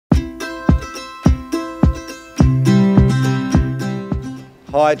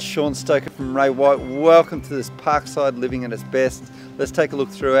Hi, it's Sean Stoker from Ray White. Welcome to this parkside living at its best. Let's take a look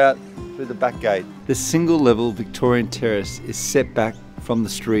through the back gate. The single level Victorian terrace is set back from the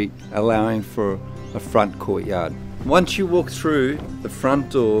street, allowing for a front courtyard. Once you walk through the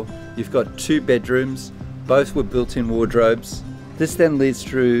front door, you've got 2 bedrooms, both with built-in wardrobes. This then leads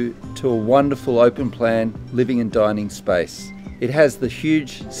through to a wonderful open plan living and dining space. It has the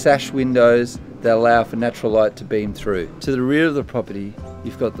huge sash windows that allow for natural light to beam through. To the rear of the property,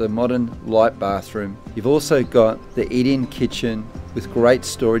 you've got the modern light bathroom. You've also got the eat-in kitchen with great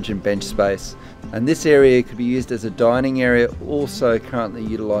storage and bench space. And this area could be used as a dining area, also currently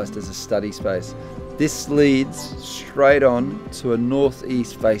utilised as a study space. This leads straight on to a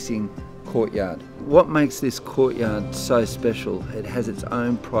northeast facing courtyard. What makes this courtyard so special, it has its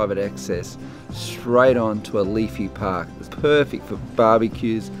own private access straight on to a leafy park. It's perfect for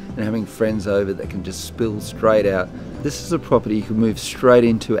barbecues and having friends over that can just spill straight out. This is a property you can move straight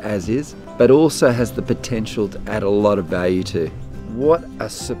into as is, but also has the potential to add a lot of value to. What a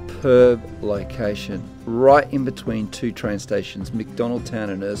superb location. Right in between 2 train stations, McDonaldtown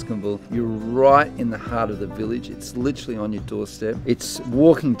and Erskineville. You're right in the heart of the village. It's literally on your doorstep. It's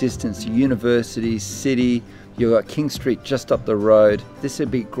walking distance to universities, city. You've got King Street just up the road. This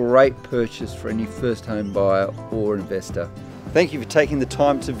would be a great purchase for any first home buyer or investor. Thank you for taking the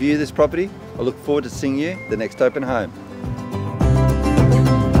time to view this property. I look forward to seeing you at the next open home.